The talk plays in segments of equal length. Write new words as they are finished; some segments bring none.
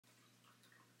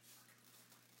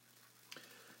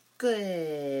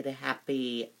Good,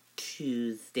 happy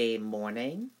Tuesday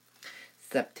morning,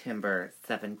 September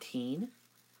 17,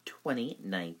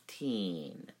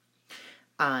 2019.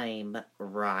 I'm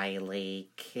Riley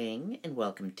King, and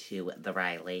welcome to the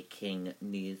Riley King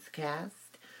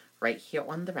Newscast, right here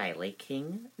on the Riley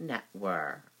King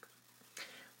Network.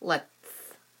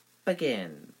 Let's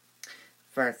begin.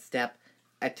 First up,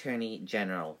 Attorney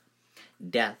General.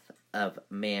 Death of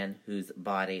man whose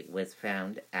body was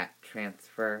found at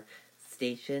transfer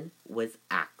station was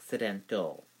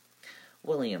accidental.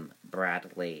 William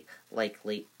Bradley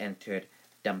likely entered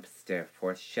dumpster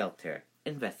for shelter,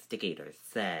 investigators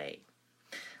say.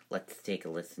 Let's take a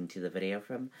listen to the video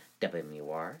from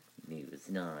WMUR News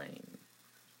 9.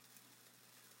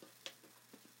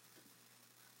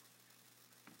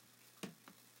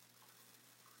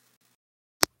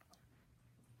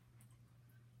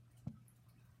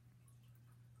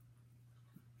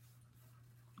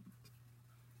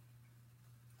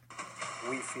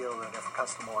 We feel that if a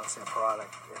customer wants their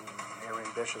product and they're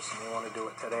ambitious and they want to do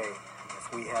it today, if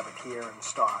we have it here in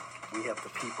stock, we have the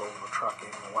people, the trucking,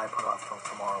 and why put off till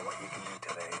tomorrow what you can do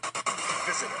today?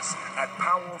 Visit us at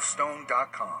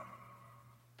powellstone.com.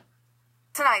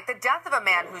 Tonight, the death of a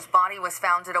man whose body was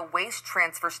found at a waste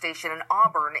transfer station in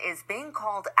Auburn is being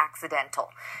called accidental.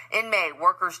 In May,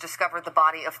 workers discovered the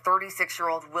body of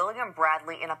 36-year-old William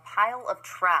Bradley in a pile of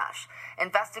trash.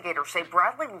 Investigators say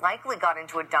Bradley likely got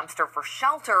into a dumpster for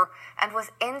shelter and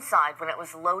was inside when it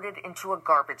was loaded into a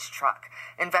garbage truck.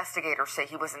 Investigators say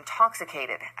he was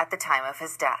intoxicated at the time of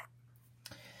his death.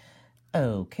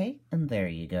 Okay, and there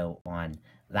you go on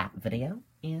that video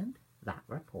and that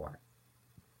report.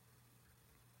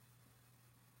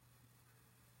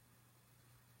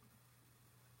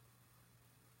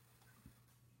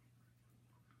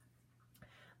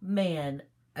 Man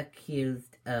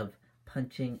accused of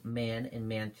punching man in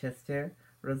Manchester,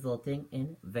 resulting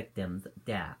in victim's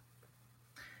death.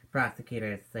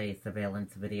 Prosecutors say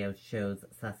surveillance video shows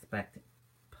suspect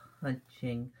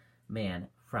punching man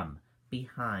from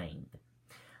behind.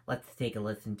 Let's take a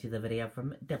listen to the video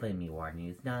from WMUR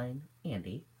News 9,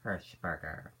 Andy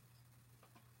Hirschberger.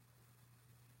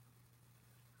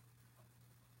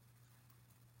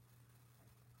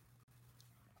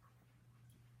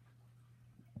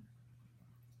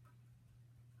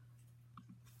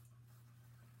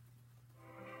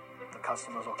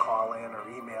 Customers will call in or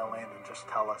email in and just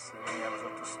tell us that I was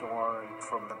at the store, and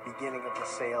from the beginning of the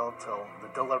sale till the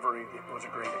delivery, it was a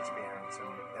great experience.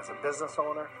 And as a business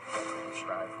owner, that's what we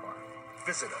strive for.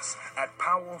 Visit us at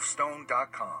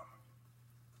powellstone.com.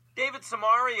 David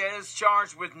Samaria is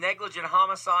charged with negligent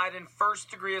homicide and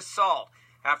first-degree assault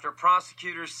after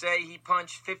prosecutors say he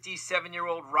punched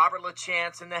 57-year-old Robert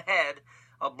LaChance in the head,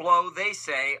 a blow they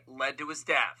say led to his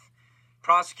death.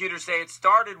 Prosecutors say it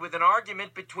started with an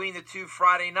argument between the two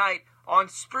Friday night on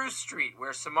Spruce Street,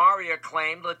 where Samaria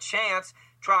claimed LaChance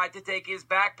tried to take his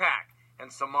backpack,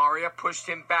 and Samaria pushed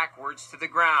him backwards to the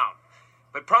ground.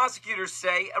 But prosecutors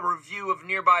say a review of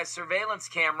nearby surveillance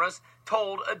cameras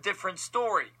told a different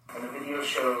story. And the video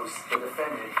shows the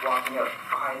defendant walking up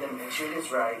behind him and to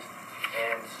his right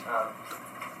and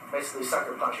basically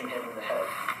sucker punching him in the head.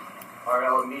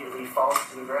 RL immediately falls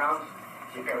to the ground.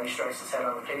 He apparently strikes his head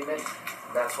on the pavement.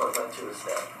 That's what led to his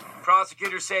death.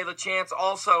 Prosecutors say LaChance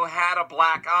also had a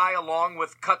black eye along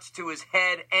with cuts to his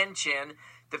head and chin.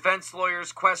 Defense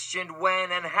lawyers questioned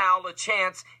when and how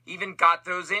LaChance even got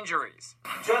those injuries.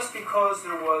 Just because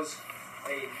there was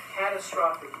a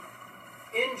catastrophic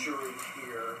injury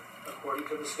here, according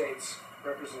to the state's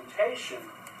representation,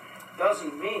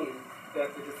 doesn't mean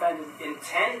that the defendant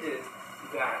intended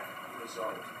that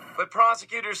result. But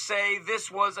prosecutors say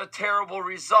this was a terrible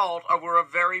result over a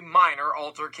very minor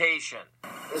altercation.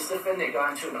 This defendant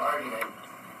got into an argument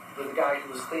with a guy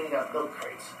who was cleaning up milk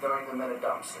crates, throwing them in a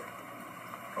dumpster.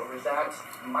 Over that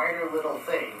minor little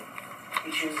thing,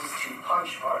 he chooses to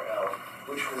punch RL,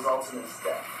 which results in his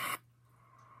death.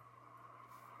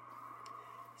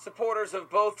 Supporters of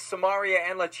both Samaria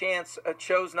and LaChance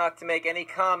chose not to make any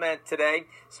comment today.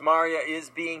 Samaria is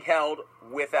being held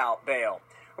without bail.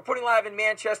 Reporting live in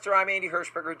Manchester, I'm Andy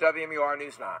Hirschberger, WMUR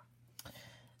News 9.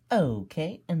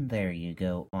 Okay, and there you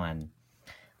go on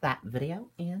that video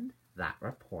and that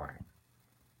report.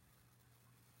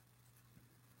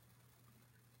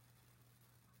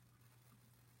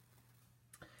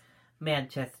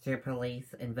 Manchester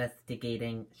police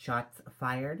investigating shots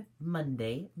fired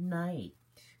Monday night.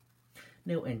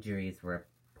 No injuries were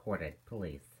reported,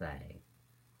 police say.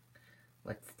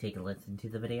 Let's take a listen to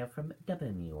the video from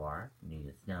WMUR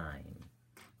News 9.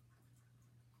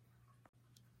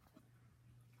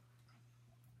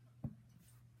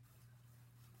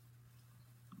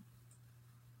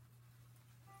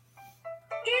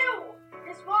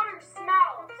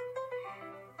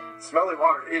 Smelly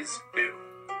water is ew.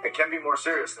 It can be more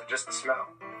serious than just the smell.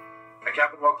 At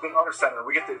Cabin Well Clean Water Center,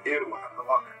 we get the ew out of the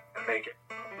water and make it.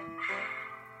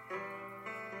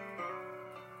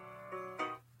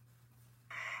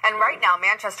 And right now,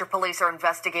 Manchester police are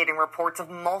investigating reports of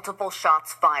multiple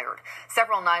shots fired.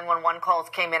 Several 911 calls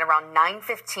came in around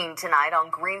 9:15 tonight on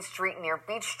Green Street near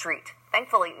Beach Street.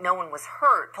 Thankfully, no one was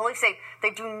hurt. Police say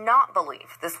they do not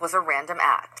believe this was a random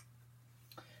act.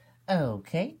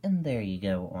 Okay, and there you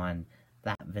go on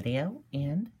that video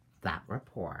and that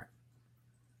report.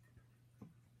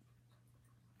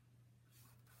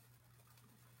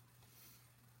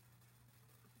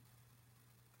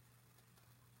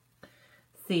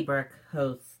 Seabrook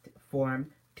hosts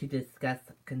forum to discuss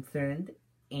concerns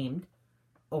aimed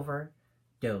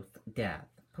overdose death.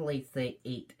 Police say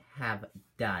 8 have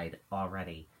died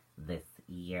already this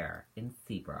year in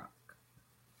Seabrook.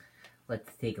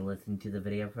 Let's take a listen to the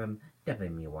video from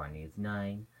WMUR News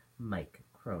 9, Mike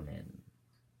Cronin.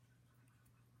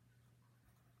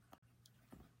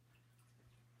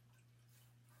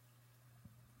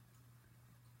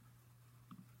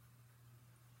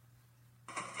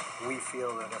 We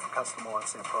feel that if a customer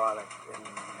wants their product and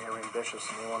they're ambitious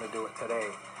and they want to do it today,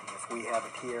 if we have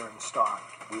it here in stock,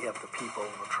 we have the people,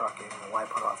 the trucking, and why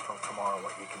put off till tomorrow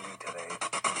what you can do today?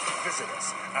 Visit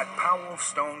us at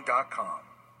powellstone.com.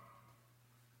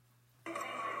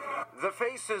 The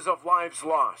faces of lives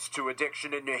lost to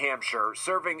addiction in New Hampshire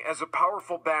serving as a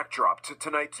powerful backdrop to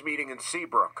tonight's meeting in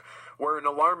Seabrook, where an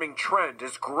alarming trend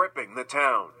is gripping the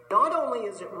town. Not only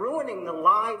is it ruining the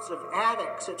lives of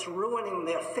addicts, it's ruining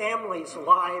their families'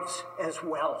 lives as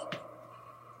well.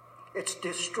 It's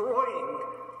destroying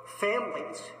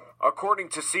families. According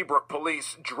to Seabrook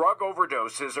police, drug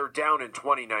overdoses are down in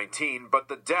 2019, but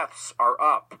the deaths are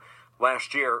up.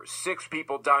 Last year, 6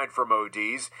 people died from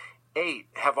ODs. 8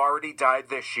 have already died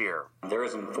this year. There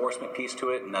is an enforcement piece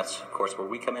to it, and that's, of course, where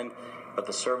we come in. But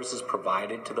the services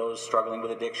provided to those struggling with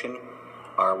addiction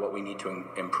are what we need to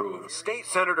improve. State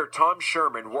Senator Tom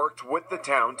Sherman worked with the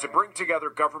town to bring together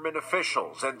government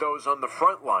officials and those on the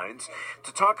front lines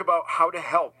to talk about how to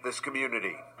help this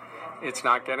community. It's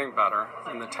not getting better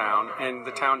in the town, and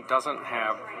the town doesn't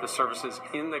have the services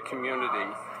in the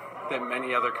community that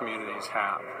many other communities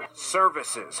have.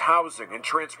 Services, housing, and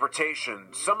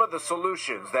transportation, some of the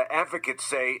solutions that advocates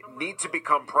say need to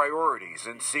become priorities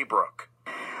in Seabrook.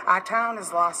 Our town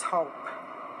has lost hope,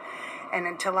 and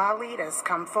until our leaders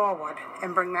come forward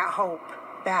and bring that hope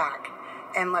back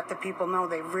and let the people know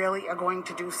they really are going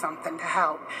to do something to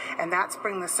help, and that's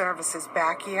bring the services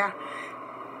back here,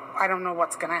 I don't know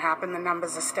what's going to happen. The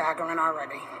numbers are staggering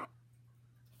already.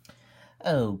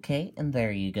 Okay, and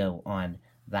there you go on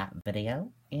that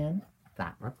video and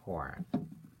that report.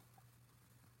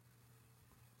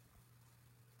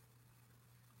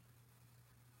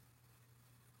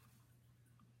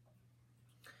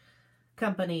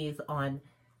 Companies on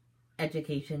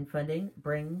education funding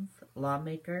brings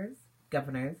lawmakers,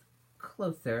 governors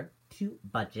closer to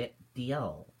budget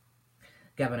deal.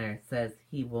 Governor says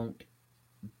he won't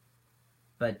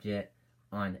budget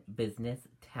on business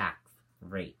tax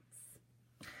rates.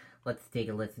 Let's take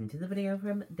a listen to the video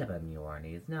from WMUR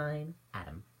News 9,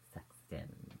 Adam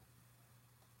Sexton.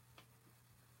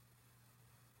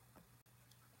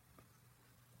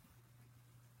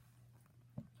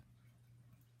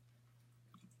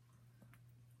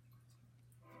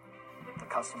 The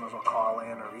customers will call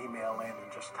in or email in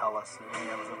and just tell us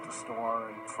that I was at the store,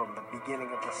 and from the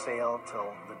beginning of the sale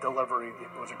till the delivery,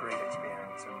 it was a great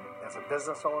experience. And as a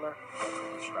business owner, that's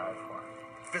what we strive for.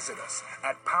 Visit us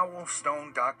at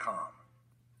powellstone.com.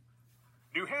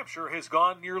 New Hampshire has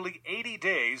gone nearly 80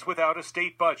 days without a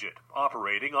state budget,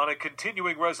 operating on a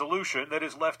continuing resolution that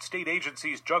has left state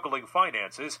agencies juggling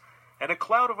finances and a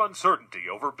cloud of uncertainty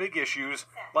over big issues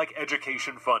like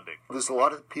education funding. There's a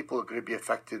lot of people who are going to be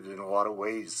affected in a lot of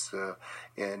ways,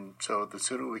 and so the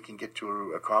sooner we can get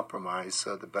to a compromise,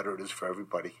 the better it is for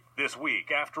everybody. This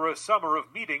week, after a summer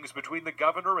of meetings between the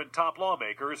governor and top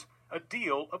lawmakers, a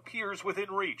deal appears within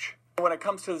reach. When it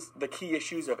comes to the key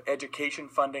issues of education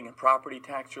funding and property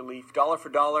tax relief, dollar for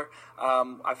dollar,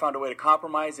 I found a way to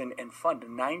compromise and fund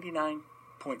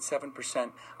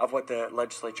 99.7% of what the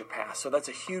legislature passed. So that's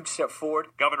a huge step forward.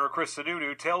 Governor Chris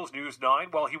Sununu tells News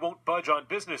 9 while he won't budge on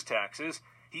business taxes,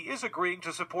 he is agreeing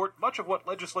to support much of what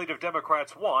legislative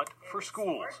Democrats want for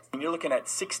schools. And you're looking at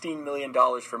 $16 million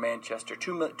for Manchester,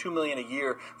 $2 million a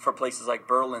year for places like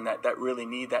Berlin that really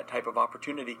need that type of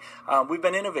opportunity. We've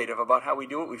been innovative about how we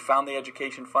do it. We found the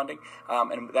education funding,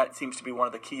 and that seems to be one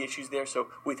of the key issues there, so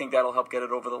we think that'll help get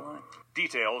it over the line.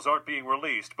 Details aren't being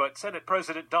released, but Senate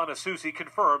President Donna Soucy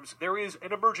confirms there is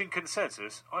an emerging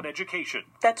consensus on education.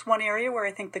 That's one area where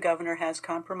I think the governor has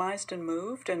compromised and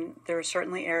moved, and there are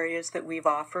certainly areas that we've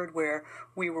offered where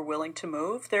we were willing to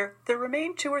move. There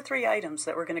remain 2 or 3 items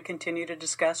that we're going to continue to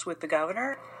discuss with the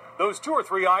governor. Those 2 or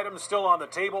 3 items still on the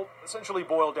table essentially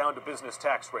boil down to business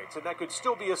tax rates, and that could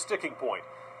still be a sticking point.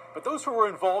 But those who were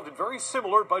involved in very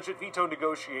similar budget veto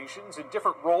negotiations in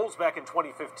different roles back in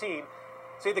 2015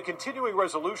 say the continuing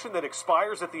resolution that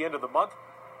expires at the end of the month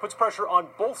puts pressure on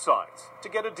both sides to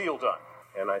get a deal done.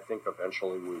 And I think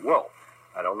eventually we will.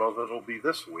 I don't know that it'll be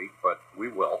this week, but we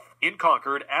will. In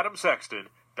Concord, Adam Sexton,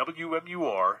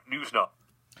 WMUR News Now.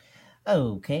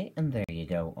 Okay, and there you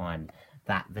go on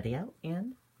that video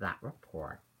and that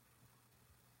report.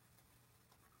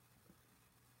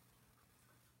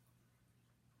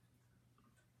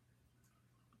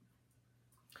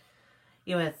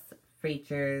 U.S.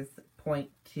 futures point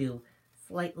to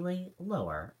slightly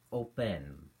lower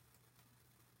open.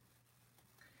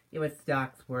 U.S.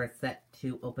 stocks were set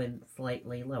to open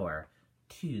slightly lower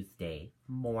Tuesday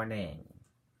morning.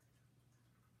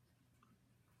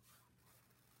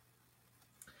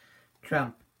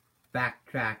 Trump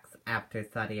backtracks after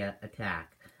Saudi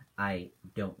attack. I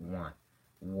don't want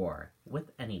war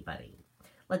with anybody.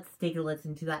 Let's take a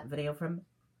listen to that video from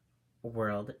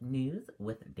World News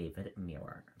with David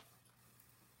Muir.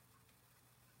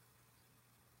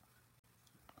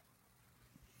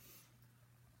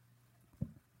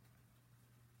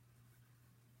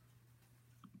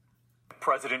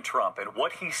 President Trump and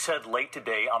what he said late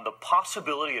today on the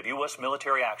possibility of U.S.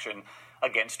 military action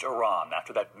against Iran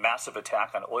after that massive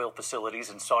attack on oil facilities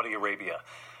in Saudi Arabia.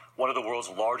 One of the world's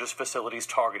largest facilities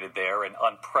targeted there, an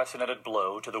unprecedented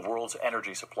blow to the world's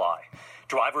energy supply.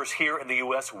 Drivers here in the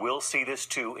U.S. will see this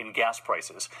too in gas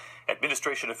prices.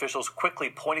 Administration officials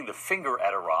quickly pointing the finger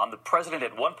at Iran. The president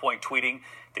at one point tweeting,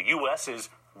 "The U.S. is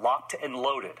locked and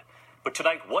loaded." But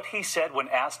tonight, what he said when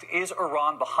asked, is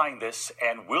Iran behind this,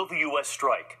 and will the U.S.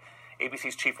 strike?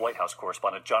 ABC's chief White House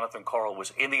correspondent Jonathan Karl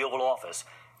was in the Oval Office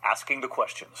asking the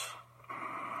questions.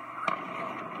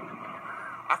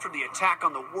 After the attack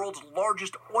on the world's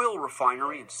largest oil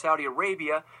refinery in Saudi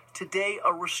Arabia, today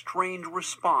a restrained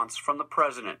response from the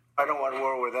president. I don't want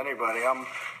war with anybody. I'm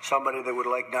somebody that would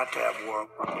like not to have war.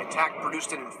 The attack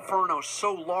produced an inferno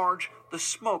so large, the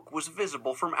smoke was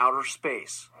visible from outer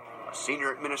space. A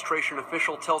senior administration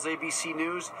official tells ABC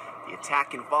News the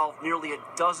attack involved nearly a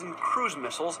dozen cruise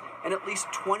missiles and at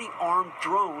least 20 armed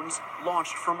drones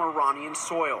launched from Iranian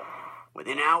soil.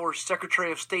 Within hours,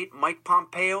 Secretary of State Mike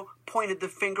Pompeo pointed the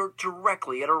finger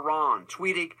directly at Iran,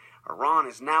 tweeting, "Iran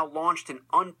has now launched an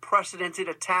unprecedented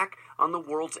attack on the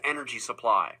world's energy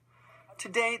supply."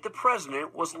 Today, the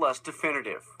president was less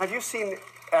definitive. Have you seen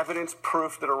evidence,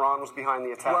 proof that Iran was behind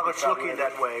the attack? Well, it's looking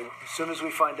that way. As soon as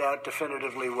we find out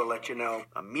definitively, we'll let you know.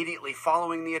 Immediately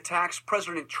following the attacks,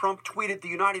 President Trump tweeted the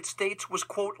United States was,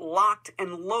 quote, locked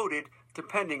and loaded,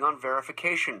 depending on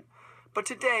verification. But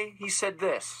today, he said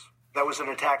this. That was an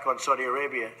attack on Saudi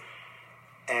Arabia,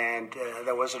 and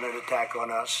that wasn't an attack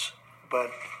on us.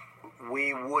 But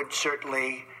we would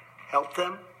certainly help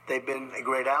them. They've been a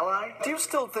great ally. Do you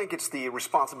still think it's the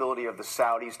responsibility of the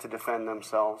Saudis to defend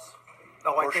themselves?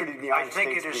 Oh, I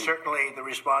think it is certainly the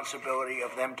responsibility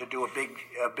of them to do a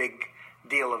big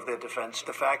deal of their defense.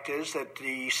 The fact is that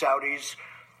the Saudis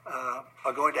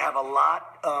are going to have a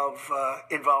lot of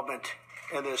involvement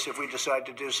in this if we decide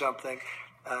to do something.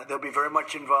 They'll be very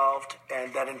much involved,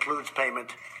 and that includes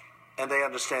payment, and they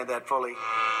understand that fully.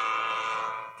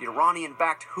 The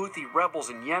Iranian-backed Houthi rebels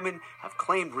in Yemen have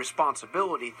claimed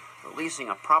responsibility, releasing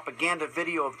a propaganda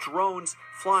video of drones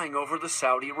flying over the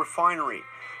Saudi refinery.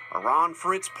 Iran,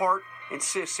 for its part,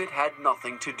 insists it had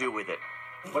nothing to do with it.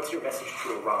 What's your message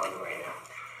to Iran right now?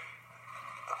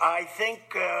 I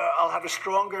think I'll have a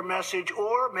stronger message,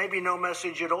 or maybe no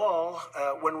message at all,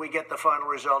 when we get the final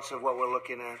results of what we're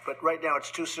looking at. But right now, it's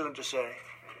too soon to say.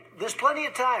 There's plenty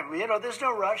of time. You know, there's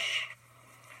no rush.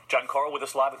 John Karl with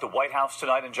us live at the White House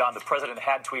tonight. And John, the president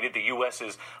had tweeted the U.S.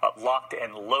 is locked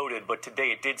and loaded, but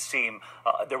today it did seem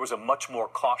there was a much more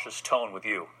cautious tone with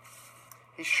you.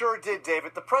 He sure did,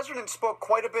 David. The president spoke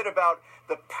quite a bit about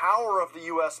the power of the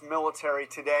U.S. military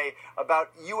today,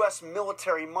 about U.S.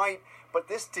 military might, but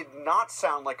this did not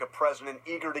sound like a president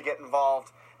eager to get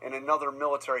involved in another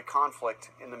military conflict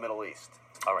in the Middle East.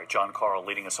 All right, John Carl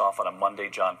leading us off on a Monday.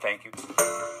 John, thank you.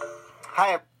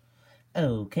 Hi.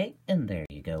 Okay, and there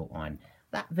you go on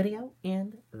that video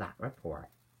and that report.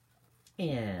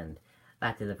 And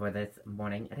that is it for this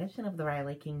morning edition of the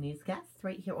Riley King Newscast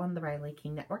right here on the Riley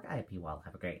King Network. I hope you all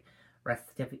have a great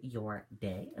rest of your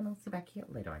day, and I'll see you back here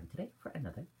later on today for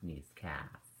another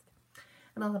newscast.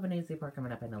 And I'll have a news report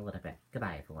coming up in a little bit.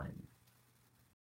 Goodbye, everyone.